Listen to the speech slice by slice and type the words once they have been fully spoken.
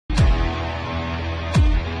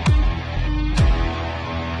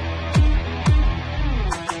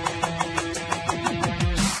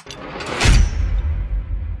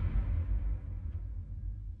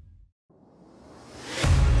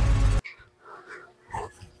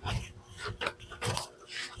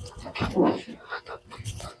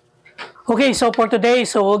Okay, so for today,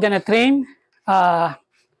 so we're gonna train.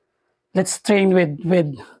 Let's train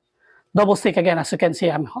with double stick again. As you can see,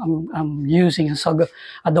 I'm using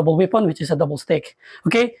a double weapon, which is a double stick.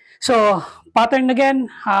 Okay, so pattern again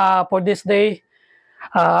for this day.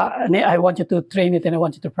 And I want you to train it and I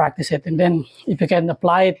want you to practice it. And then if you can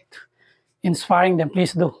apply it in sparring, then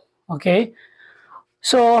please do. Okay,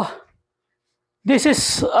 so this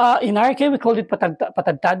is in Rrk we call it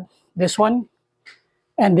patagtad. This one.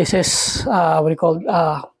 And this is what we call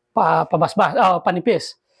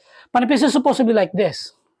panipis. Panipis is supposed to be like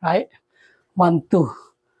this, right? 1, 2,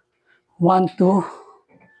 1, 2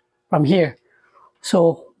 from here.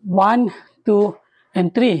 So 1, 2,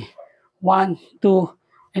 and 3. 1, 2,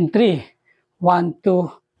 and 3. 1,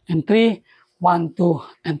 2, and 3. 1, 2,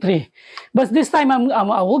 and 3. But this time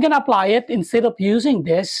we're gonna apply it instead of using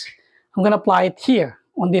this. I'm gonna apply it here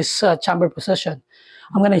on this chamber position.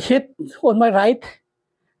 I'm gonna hit on my right.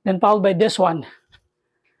 Then followed by this one.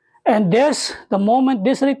 And this, the moment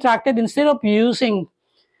this retracted, instead of using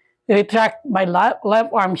retract my left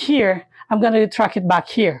arm here, I'm going to retract it back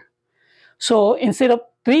here. So instead of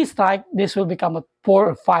 3 strike, this will become a 4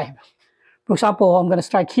 or 5. For example, I'm going to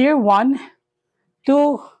strike here, 1,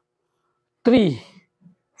 2, 3,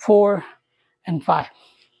 4, and 5.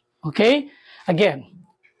 Okay? Again,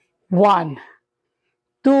 1,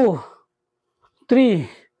 2, 3,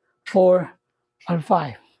 4, or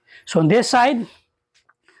 5. So on this side,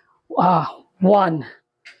 1,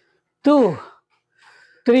 2,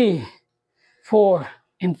 3, 4,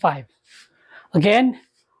 and 5. Again,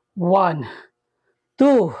 1,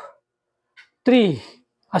 2, 3.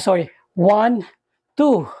 1,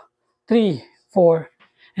 2, 3, 4,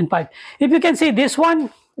 and 5. If you can see, this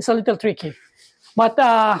one is a little tricky. But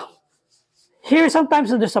here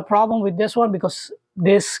sometimes there's a problem with this one because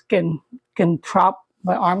this can trap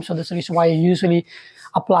my arm. So that's the reason why I usually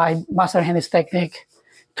apply Master Hennis technique,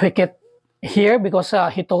 tweak it here, because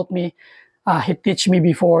he taught me, he teach me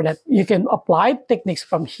before that you can apply techniques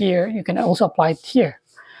from here, you can also apply it here.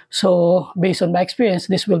 So based on my experience,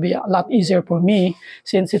 this will be a lot easier for me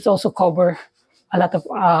since it's also cover a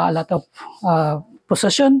lot of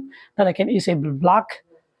position that I can easily block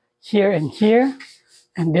here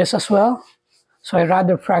and this as well. So I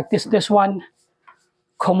rather practice this one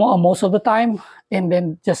most of the time and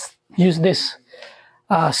then just use this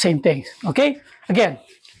same thing. Okay, again.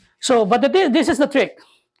 So, but this is the trick.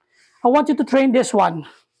 I want you to train this one.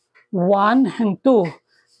 1 and 2.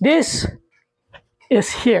 This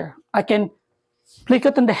is here. I can flick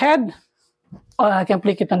it on the head, or I can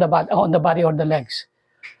flick it on the body or the legs.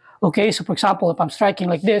 Okay, so for example, if I'm striking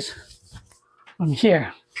like this, from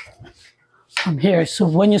here. So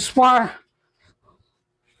when you spar,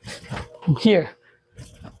 from here.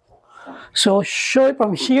 So show it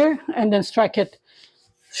from here and then strike it.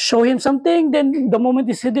 Show him something, then the moment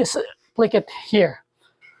you see this, flick it here.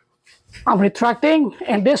 I'm retracting,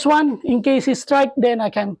 and this one, in case he strike, then I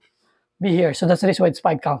can be here. So that's the reason why it's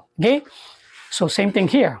 5 count. Okay? So same thing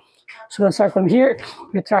here. So let's start from here,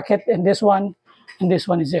 retract it, and this one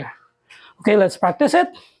is there. Okay, let's practice it.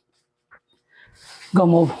 Go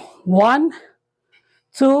move. 1,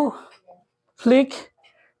 2, flick,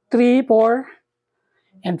 3, 4,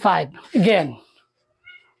 and 5. Again.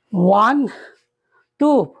 1,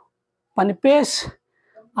 2, panipis,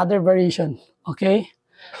 other variation. Okay?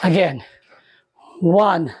 Again.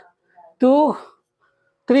 1, 2,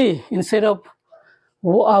 3. Instead of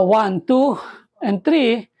 1, 2, and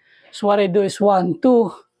 3, so what I do is 1,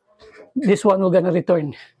 2. This one we're gonna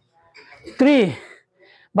return. 3.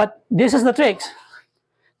 But this is the tricks.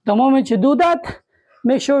 The moment you do that,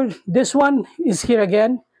 make sure this one is here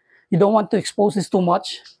again. You don't want to expose this too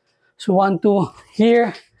much. So 1, 2,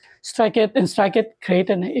 here. Strike it and strike it,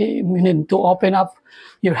 create an, you need to open up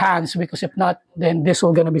your hands, because if not, then this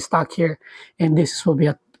will gonna be stuck here and this will be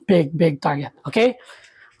a big target. Okay,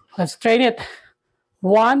 let's train it.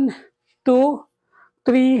 1, 2,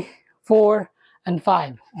 3, 4, and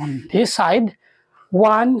 5 on this side.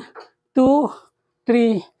 1, 2,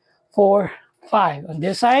 3, 4, 5 on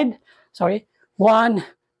this side. Sorry, 1,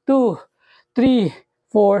 2, 3,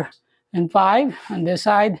 4, and 5 on this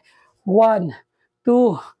side. 1,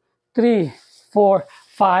 2, 3, 4,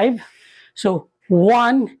 5. So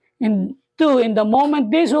 1 and 2. In the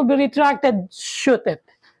moment this will be retracted, shoot it.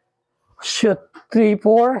 Shoot 3,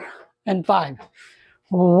 4, and 5.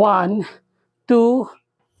 1, 2,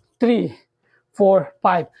 3, 4,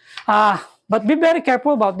 5. But be very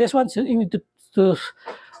careful about this one. So you need to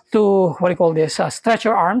what do you call this? Stretch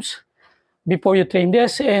your arms before you train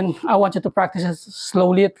this, and I want you to practice it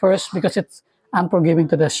slowly at first because it's unforgiving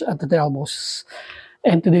to the elbows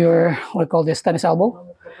and to your what do you call this, tennis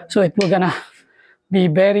elbow. So it will gonna be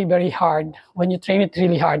very, very hard. When you train it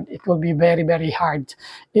really hard, it will be very, very hard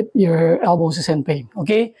if your elbows is in pain,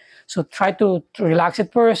 okay? So try to relax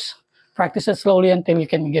it first, practice it slowly until you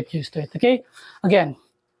can get used to it, okay? Again,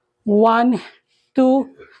 1, 2,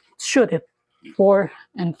 shoot it, 4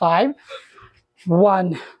 and 5.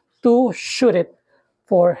 1, 2, shoot it,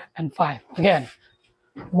 4 and 5. Again,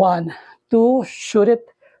 1, 2, shoot it,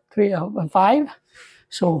 3 and 5.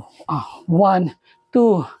 So 1,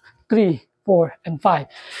 2, 3, 4, and 5.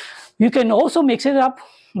 You can also mix it up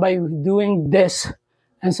by doing this,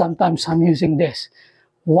 and sometimes I'm using this.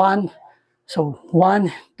 1, so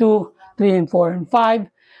 1, 2, 3, and 4, and 5.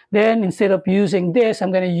 Then instead of using this,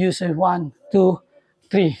 I'm going to use a 1, 2,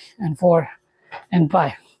 3, and 4, and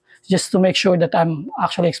 5. Just to make sure that I'm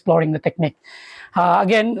actually exploring the technique.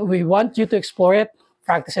 Again, we want you to explore it,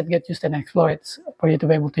 practice it, get used to it, and explore it for you to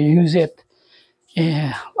be able to use it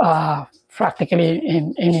practically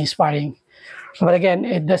in any sparring. But again,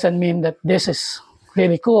 it doesn't mean that this is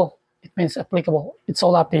really cool. It means applicable. It's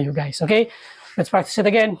all up to you guys, okay? Let's practice it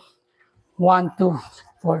again. 1, 2,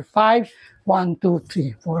 4, 5. 1, 2,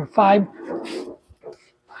 3, 4, 5.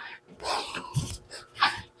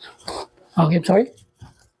 Okay, sorry.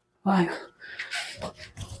 5,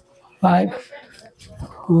 5,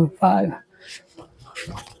 4, 5,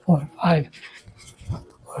 4, 5,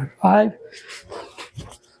 4, 5.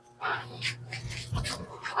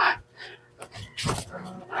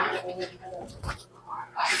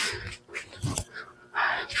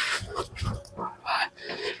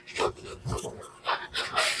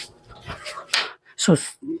 So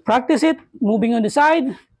practice it moving on the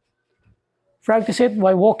side. Practice it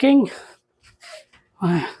while walking.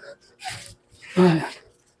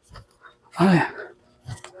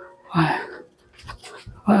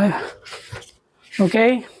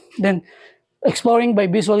 Okay, then exploring by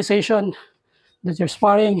visualization that you're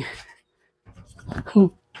sparring.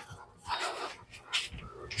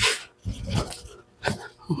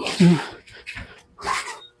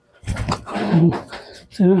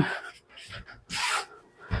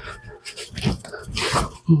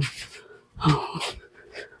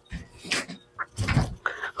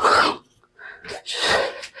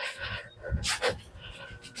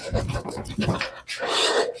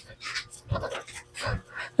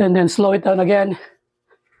 And then slow it down again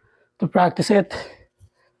to practice it.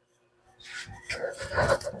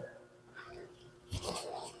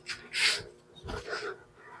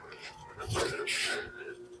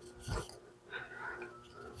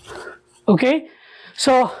 Okay,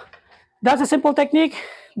 so that's a simple technique.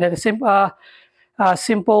 That is a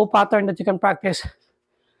simple pattern that you can practice.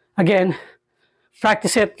 Again,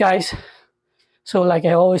 practice it, guys. So like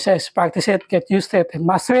I always say, practice it, get used to it, and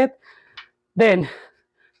master it. Then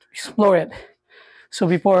explore it. So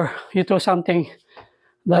before you throw something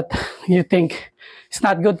that you think is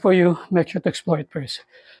not good for you, make sure to explore it first.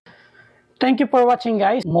 Thank you for watching,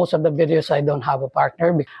 guys. Most of the videos I don't have a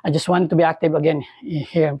partner. I just wanted to be active again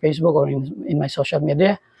here on Facebook or in my social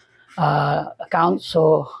media account.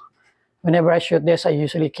 So whenever I shoot this, I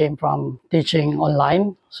usually came from teaching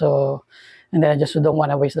online. So, and then I just don't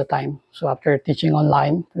want to waste the time. So after teaching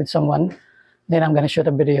online with someone, then I'm going to shoot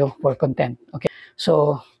a video for content. Okay.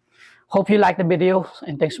 So hope you like the video,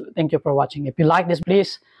 and thank you for watching. If you like this,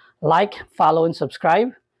 please like, follow, and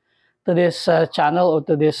subscribe to this channel or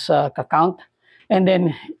to this account, and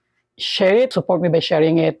then share it. Support me by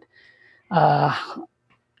sharing it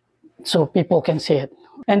so people can see it.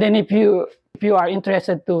 And then if you are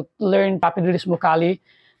interested to learn Rapidorealismo Kali,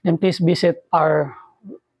 then please visit our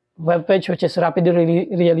webpage, which is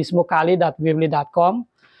rapidorealismokali.weebly.com,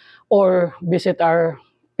 or visit our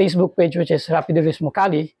Facebook page, which is Rapidorealismo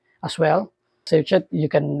Kali as well. Search it, you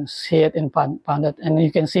can see it and found it, and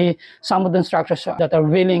you can see some of the instructors that are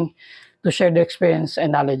willing to share their experience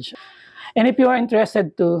and knowledge. And if you are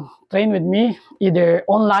interested to train with me, either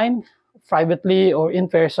online, privately, or in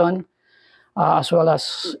person, as well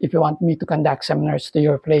as if you want me to conduct seminars to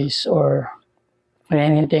your place or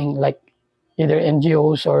anything like either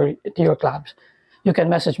NGOs or to your clubs, you can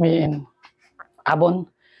message me in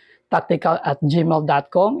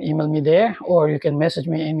abontactical@gmail.com, email me there, or you can message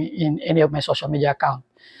me in any of my social media accounts.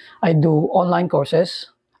 I do online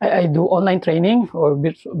courses. I do online training or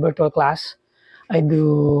virtual class. I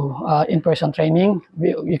do in-person training.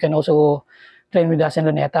 You can also train with us in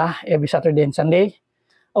Luneta every Saturday and Sunday.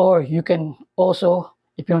 Or you can also,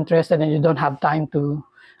 if you're interested and you don't have time to,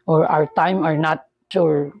 or our time are not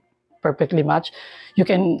sure perfectly match, you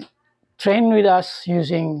can train with us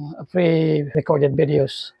using pre-recorded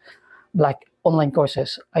videos like online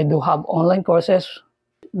courses. I do have online courses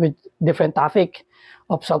with different topic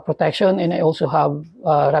of self-protection, and I also have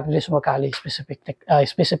rapidly sumakali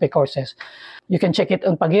specific courses. You can check it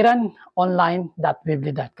on Paggiran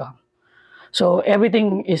online.weebly.com. So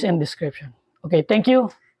everything is in description. Okay, thank you,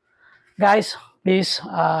 guys. Please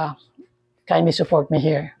kindly support me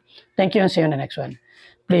here. Thank you, and see you in the next one.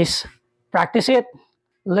 Please practice it,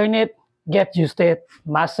 learn it, get used to it,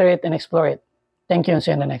 master it, and explore it. Thank you, and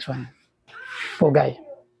see you in the next one. Pugay.